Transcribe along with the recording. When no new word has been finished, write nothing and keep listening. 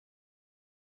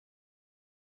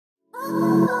Hey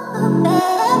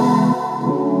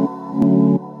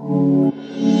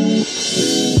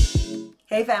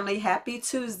family, happy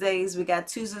Tuesdays. We got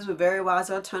Tuesdays with Very Wise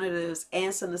Alternatives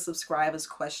answering the subscribers'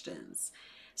 questions.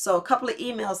 So a couple of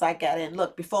emails I got in.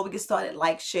 Look, before we get started,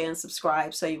 like, share, and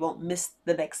subscribe so you won't miss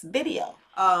the next video.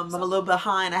 I'm a little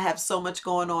behind. I have so much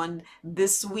going on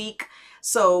this week.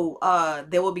 So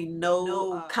there will be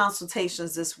no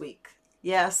consultations this week.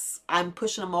 Yes, I'm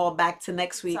pushing them all back to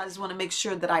next week. So I just want to make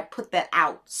sure that I put that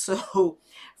out. So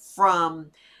from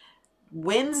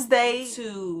Wednesday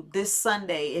to this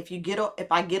Sunday, if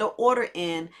I get an order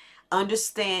in,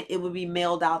 understand it will be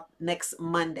mailed out next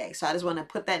Monday. So I just want to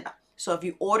put that. So if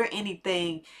you order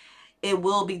anything, it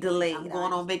will be delayed. I'm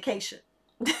going on vacation.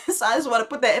 So I just want to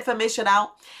put that information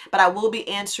out, but I will be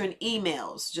answering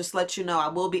emails. Just let you know, I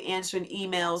will be answering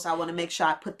emails. I want to make sure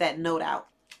I put that note out.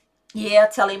 Yeah,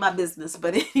 telling my business,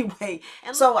 but anyway.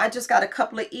 And so I just got a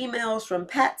couple of emails from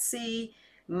Patsy,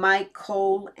 Mike,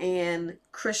 Cole, and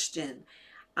Christian.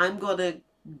 I'm going to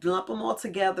lump them all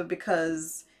together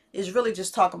because it's really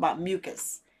just talk about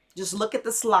mucus. Just look at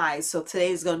the slides. So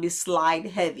today is going to be slide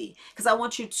heavy because I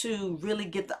want you to really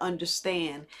get to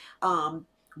understand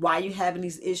why you're having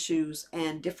these issues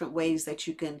and different ways that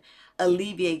you can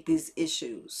alleviate these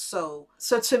issues. So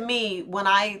to me, when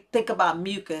I think about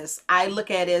mucus, I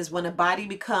look at it as when a body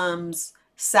becomes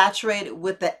saturated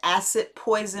with the acid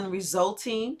poison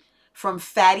resulting from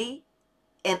fatty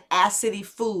and acidy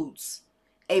foods.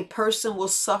 A person will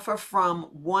suffer from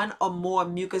one or more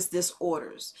mucus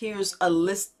disorders. Here's a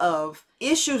list of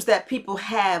issues that people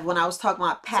have. When I was talking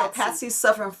about Patsy, so Patsy's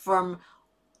suffering from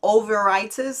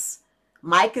ovaritis.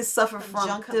 Mike is suffering from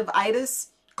conjunctivitis.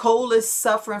 Cole is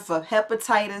suffering from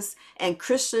hepatitis, and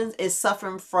Christian is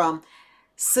suffering from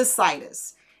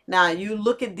cystitis. Now, you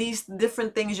look at these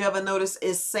different things, you ever notice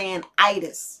is saying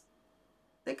itis.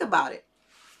 Think about it.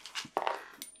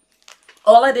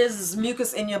 All it is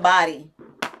mucus in your body.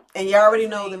 And you already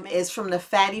know them is from the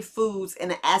fatty foods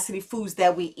and the acidy foods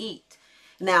that we eat.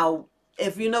 Now,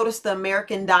 if you notice the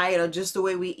American diet or just the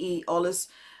way we eat, all this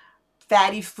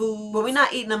fatty food, but we're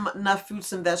not eating enough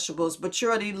fruits and vegetables. But you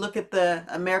already look at the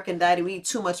American diet, we eat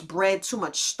too much bread, too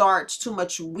much starch, too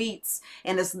much wheats,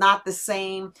 and it's not the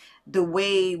same the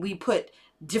way we put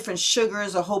different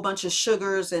sugars, a whole bunch of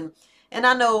sugars. And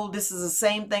I know this is the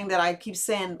same thing that I keep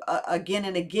saying again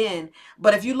and again,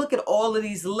 but if you look at all of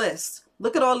these lists,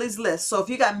 look at all these lists. So if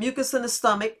you got mucus in the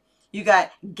stomach, you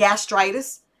got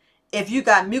gastritis. If you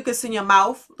got mucus in your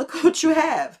mouth, look what you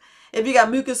have. If you got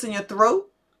mucus in your throat,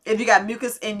 if you got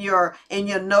mucus in your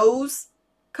nose,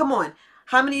 come on.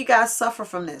 How many of you guys suffer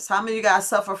from this? How many of you guys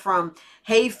suffer from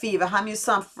hay fever? How many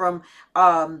suffer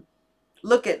from,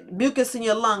 look at mucus in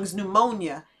your lungs,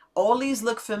 pneumonia? All these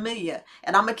look familiar.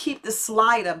 And I'm going to keep this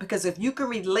slide up because if you can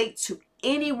relate to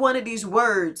any one of these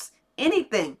words,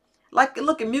 anything, like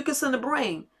look at mucus in the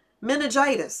brain,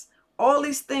 meningitis, all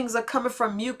these things are coming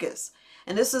from mucus.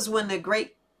 And this is when the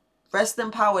great rest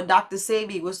in power Dr.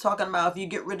 Sebi was talking about if you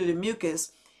get rid of the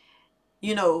mucus,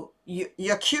 you know,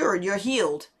 you're cured, you're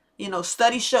healed. You know,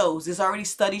 study shows, there's already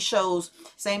study shows.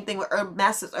 Same thing with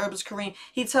Masters Herbalist Kareem.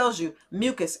 He tells you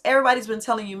mucus. Everybody's been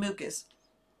telling you mucus.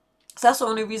 So that's the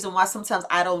only reason why sometimes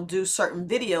I don't do certain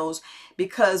videos,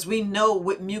 because we know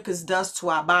what mucus does to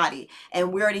our body.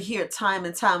 And we already hear it time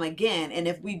and time again. And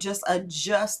if we just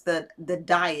adjust the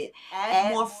diet,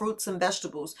 add more fruits and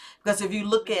vegetables. Because if you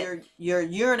look at your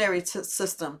urinary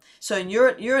system, so in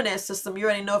your urinary system, you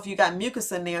already know if you got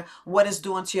mucus in there, what it's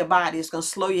doing to your body. It's going to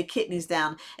slow your kidneys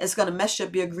down. It's going to mess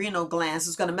up your adrenal glands.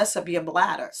 It's going to mess up your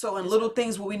bladder. So in little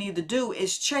things, what we need to do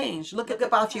is change. Look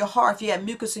about your heart. If you have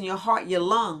mucus in your heart, your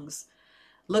lungs.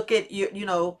 Look at your,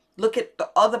 look at the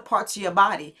other parts of your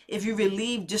body. If you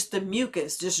relieve just the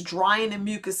mucus, just drying the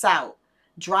mucus out,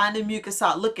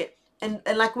 look at, and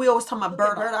like we always talk about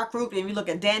burdock root, and you look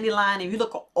at dandelion, and you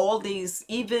look at all these,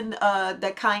 even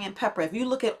that cayenne pepper, if you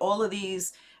look at all of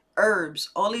these herbs,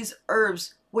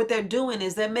 what they're doing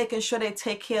is they're making sure they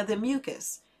take care of the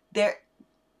mucus. They're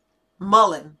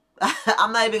mullein.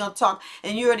 I'm not even going to talk,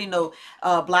 and you already know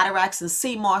bladderwracks and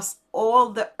sea moss, all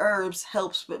the herbs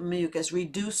helps with mucus,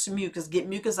 reduce mucus, get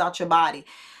mucus out your body.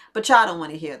 But y'all don't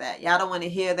want to hear that. Y'all don't want to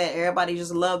hear that. Everybody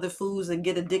just love the foods and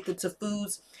get addicted to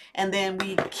foods, and then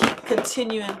we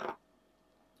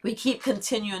keep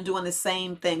continuing doing the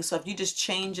same thing. So if you just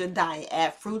change your diet,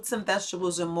 add fruits and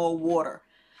vegetables and more water,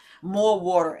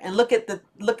 and look at the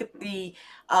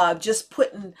just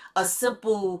putting a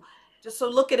simple. So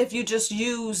look at if you just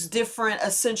use different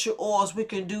essential oils we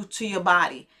can do to your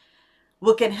body.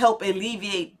 What can help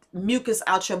alleviate mucus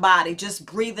out your body. Just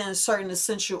breathe in certain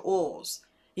essential oils.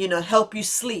 help you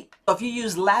sleep. If you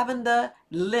use lavender,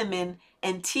 lemon,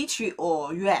 and tea tree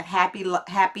oil, you have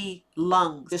happy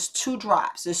lungs. There's 2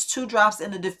 drops. There's 2 drops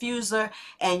in the diffuser,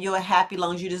 and you'll have happy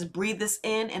lungs. You just breathe this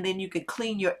in, and then you can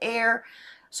clean your air.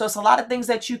 So it's a lot of things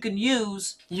that you can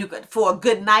use. You could, for a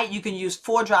good night, you can use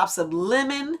 4 drops of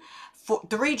lemon,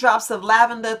 3 drops of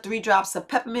lavender, 3 drops of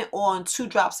peppermint oil, and 2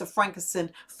 drops of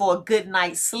frankincense for a good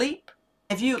night's sleep.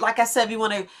 If you, like I said, if you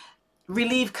want to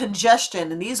relieve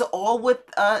congestion, and these are all with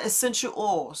essential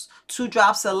oils: 2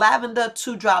 drops of lavender,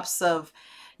 2 drops of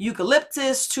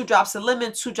eucalyptus, 2 drops of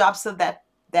lemon, 2 drops of that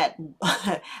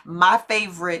my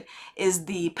favorite is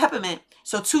the peppermint.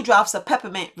 So 2 drops of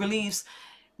peppermint relieves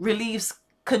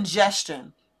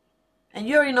congestion. And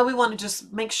you already know we want to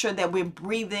just make sure that we're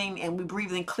breathing, and we're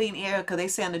breathing clean air, because they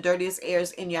say the dirtiest air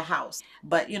is in your house.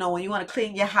 But when you want to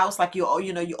clean your house, like you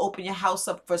open your house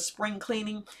up for spring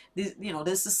cleaning,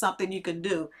 this is something you can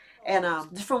do. And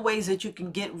different ways that you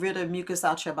can get rid of mucus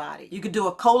out your body. You could do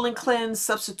a colon cleanse,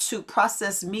 substitute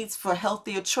processed meats for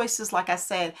healthier choices. Like I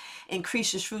said,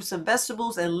 increase your fruits and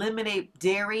vegetables, eliminate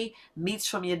dairy, meats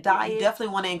from your diet. You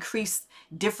definitely want to increase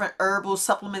different herbal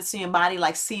supplements in your body,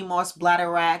 like sea moss,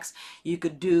 bladderwracks. You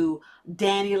could do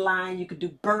dandelion, you could do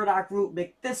burdock root,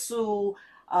 McThistle,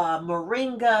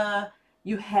 moringa.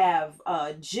 You have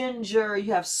ginger.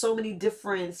 You have so many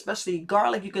different, especially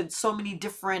garlic. You could so many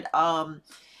different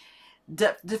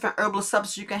different herbal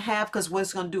substances you can have, because what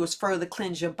it's going to do is further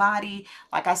cleanse your body.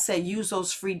 Like I said, use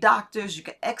those free doctors. You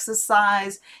can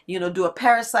exercise, do a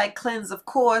parasite cleanse, of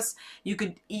course. You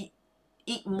could eat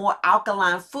more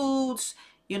alkaline foods,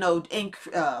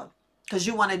 because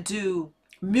you want to do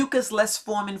mucus less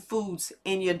forming foods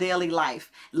in your daily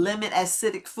life. Limit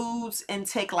acidic foods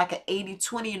intake, like an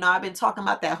 80-20. I've been talking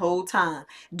about that whole time.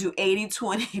 Do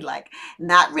 80-20, like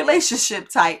not relationship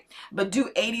type, but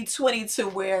do 80-20, to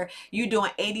where you're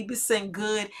doing 80%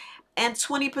 good and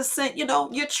 20%,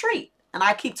 your treat. And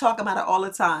I keep talking about it all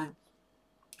the time.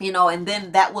 And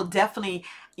then that will definitely,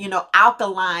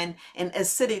 alkaline and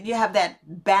acidic. You have that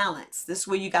balance. This is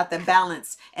where you got the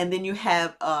balance. And then you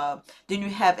have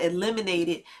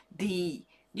eliminated the,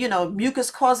 mucus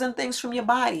causing things from your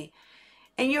body.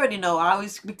 And you already know, I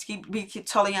always keep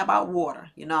telling you about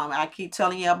water. I keep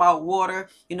telling you about water.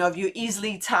 If you're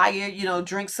easily tired,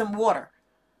 drink some water.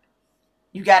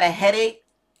 You got a headache,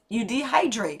 you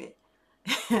dehydrated.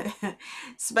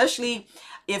 especially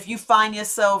if you find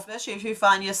yourself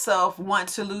wanting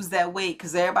to lose that weight,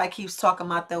 because everybody keeps talking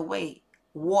about their weight.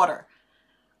 Water.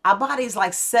 Our body's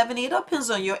like 70. It depends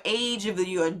on your age. If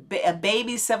you're a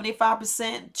baby,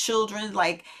 75%. Children,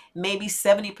 like maybe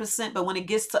 70%. But when it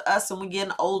gets to us and we're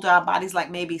getting older, our body's like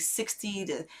maybe 60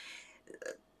 to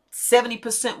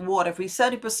 70% water. If we're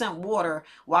 70% water,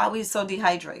 why are we so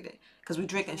dehydrated? Because we're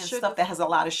drinking stuff that has a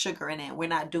lot of sugar in it. We're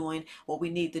not doing what we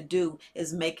need to do,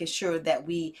 is making sure that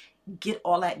we get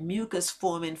all that mucus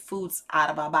forming foods out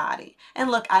of our body. And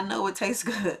look, I know it tastes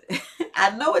good.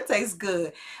 I know it tastes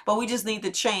good, but we just need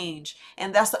to change.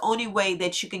 And that's the only way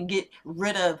that you can get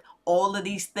rid of all of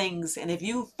these things. And if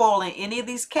you fall in any of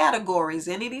these categories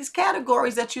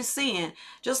that you're seeing,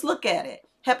 just look at it.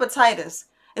 Hepatitis.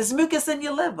 It's mucus in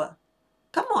your liver.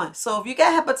 Come on. So if you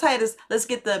got hepatitis, let's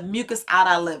get the mucus out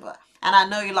our liver. And I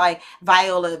know you're like,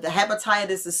 Viola, the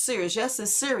hepatitis is serious. Yes,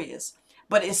 it's serious.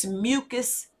 But it's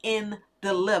mucus in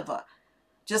the liver.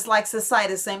 Just like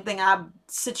cystitis, same thing I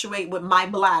situate with my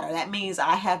bladder. That means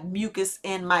I have mucus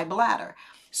in my bladder.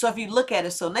 So if you look at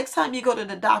it, so next time you go to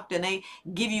the doctor and they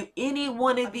give you any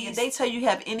one of these, they tell you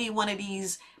have any one of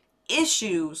these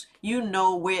issues, you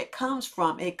know where it comes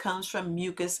from. It comes from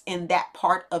mucus in that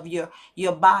part of your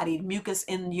body, mucus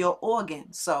in your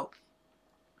organs. So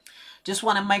just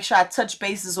want to make sure I touch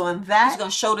bases on that. I'm just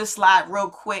going to show this slide real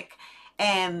quick.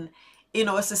 And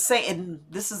it's the same, and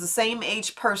this is the same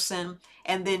age person,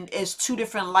 and then it's 2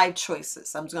 different life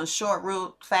choices. I'm just going to show it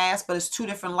real fast, but it's 2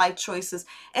 different life choices.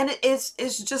 And it's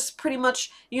just pretty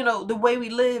much, the way we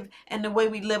live and the way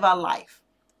we live our life.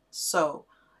 So,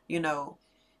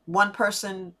 one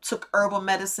person took herbal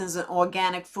medicines and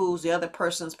organic foods, the other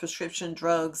person's prescription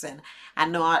drugs. And I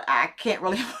know I can't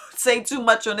really say too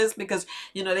much on this, because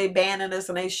they banning us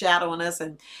and they shadowing us,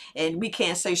 and we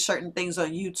can't say certain things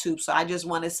on YouTube. So I just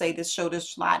want to say this, show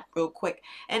this slide real quick,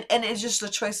 and it's just the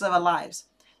choice of our lives.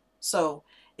 So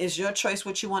it's your choice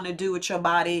what you want to do with your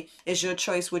body. It's your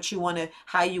choice what you want to,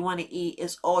 how you want to eat.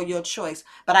 It's all your choice.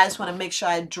 But I just want to make sure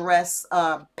I address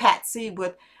Patsy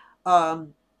with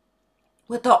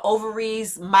the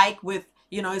ovaries, Mike with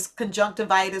his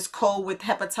conjunctivitis, Cole with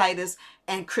hepatitis,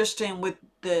 and Christian with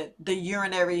the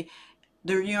urinary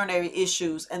the urinary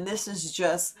issues. And this is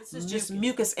just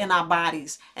mucus in our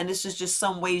bodies, and this is just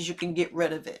some ways you can get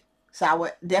rid of it. So I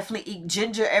would definitely eat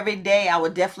ginger every day. I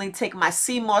would definitely take my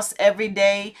sea moss every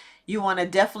day. You want to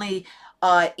definitely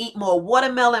eat more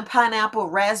watermelon, pineapple,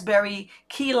 raspberry,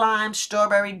 key lime,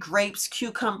 strawberry, grapes,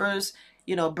 cucumbers,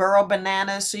 you know, burro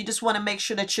bananas. So you just want to make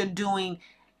sure that you're doing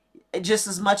just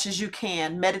as much as you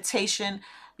can. Meditation,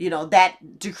 you know,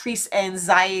 that decrease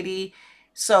anxiety.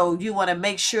 So you want to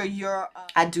make sure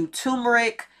I do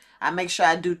turmeric. I make sure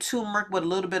I do turmeric with a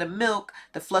little bit of milk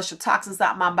to flush the toxins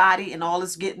out my body, and all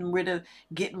is getting rid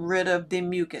of the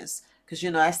mucus. Because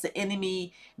you know that's the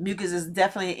enemy. Mucus is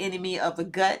definitely an enemy of the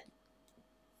gut.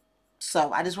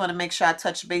 So I just want to make sure I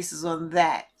touch bases on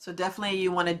that. So definitely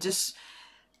you want to just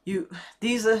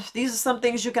these are some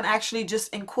things you can actually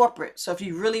just incorporate. So if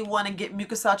you really want to get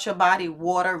mucus out your body,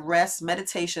 water, rest,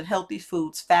 meditation, healthy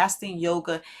foods, fasting,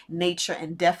 yoga, nature,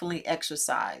 and definitely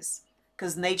exercise,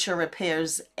 because nature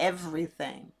repairs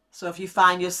everything. So if you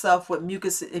find yourself with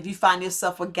mucus, if you find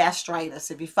yourself with gastritis,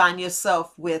 if you find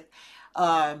yourself with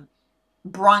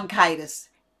bronchitis,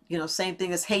 you know, same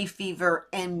thing as hay fever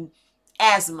and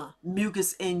asthma,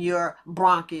 mucus in your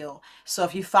bronchial. So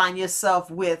if you find yourself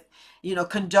with, you know,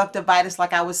 conjunctivitis,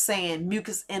 like I was saying,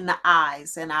 mucus in the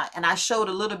eyes, and I showed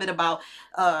a little bit about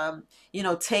you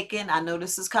know, taking, I know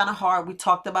this is kind of hard, we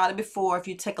talked about it before. If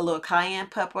you take a little cayenne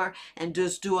pepper and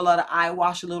just do a lot of eye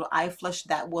wash, a little eye flush,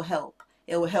 that will help.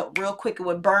 It will help real quick. It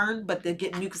would burn, but to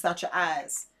get mucus out your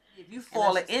eyes. If you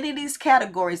fall in any of these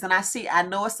categories, and I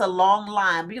know it's a long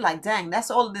line, but you're like, dang,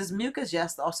 that's all of this mucus.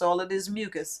 Yes, that's all of this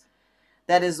mucus.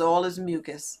 That is all is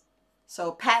mucus.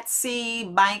 So Patsy,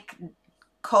 Mike,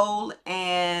 Cole,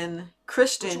 and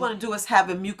Christian, what you want to do is have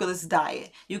a mucus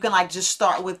diet. You can like just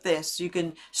start with this. You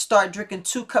can start drinking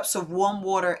 2 cups of warm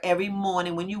water every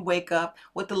morning when you wake up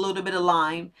with a little bit of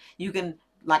lime. You can,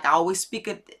 like I always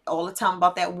speak all the time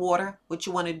about that water. What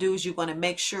you want to do is you want to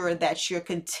make sure that you're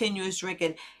continuous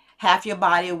drinking half your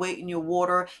body weight in your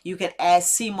water. You can add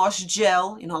sea moss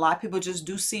gel. You know, a lot of people just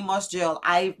do sea moss gel.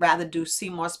 I rather do sea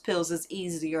moss pills. It's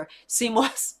easier. Sea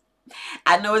moss,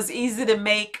 I know it's easy to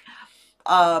make,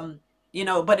 you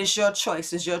know, but it's your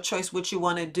choice. It's your choice what you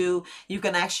want to do. You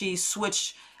can actually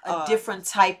switch a different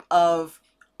type of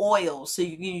oil. So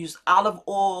you can use olive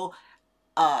oil,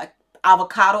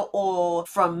 avocado oil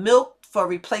from milk. For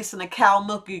replacing the cow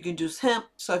milk, you can use hemp.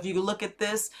 So if you look at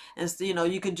this, and you know,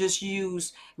 you can just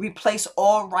replace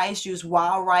all rice, use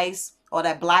wild rice or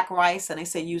that black rice, and they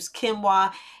say use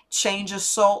quinoa, change your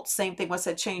salt. Same thing when I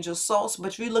said change your salts.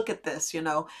 But if you look at this, you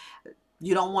know,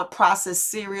 you don't want processed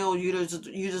cereal. You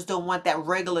just don't want that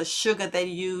regular sugar they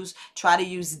use. Try to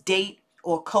use date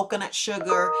or coconut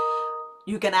sugar.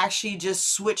 You can actually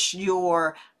just switch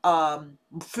your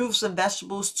fruits and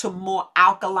vegetables to more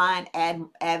alkaline, add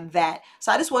that.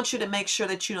 So I just want you to make sure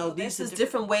that you know these are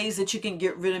different ways that you can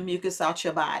get rid of mucus out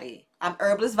your body. I'm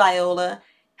Herbalist Viola.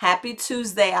 Happy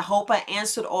Tuesday. I hope I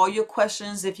answered all your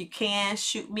questions. If you can,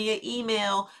 shoot me an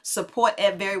email,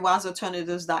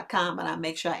 support@verywisealternatives.com, and I'll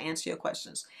make sure I answer your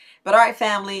questions. But all right,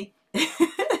 family,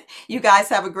 you guys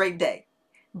have a great day.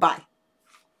 Bye.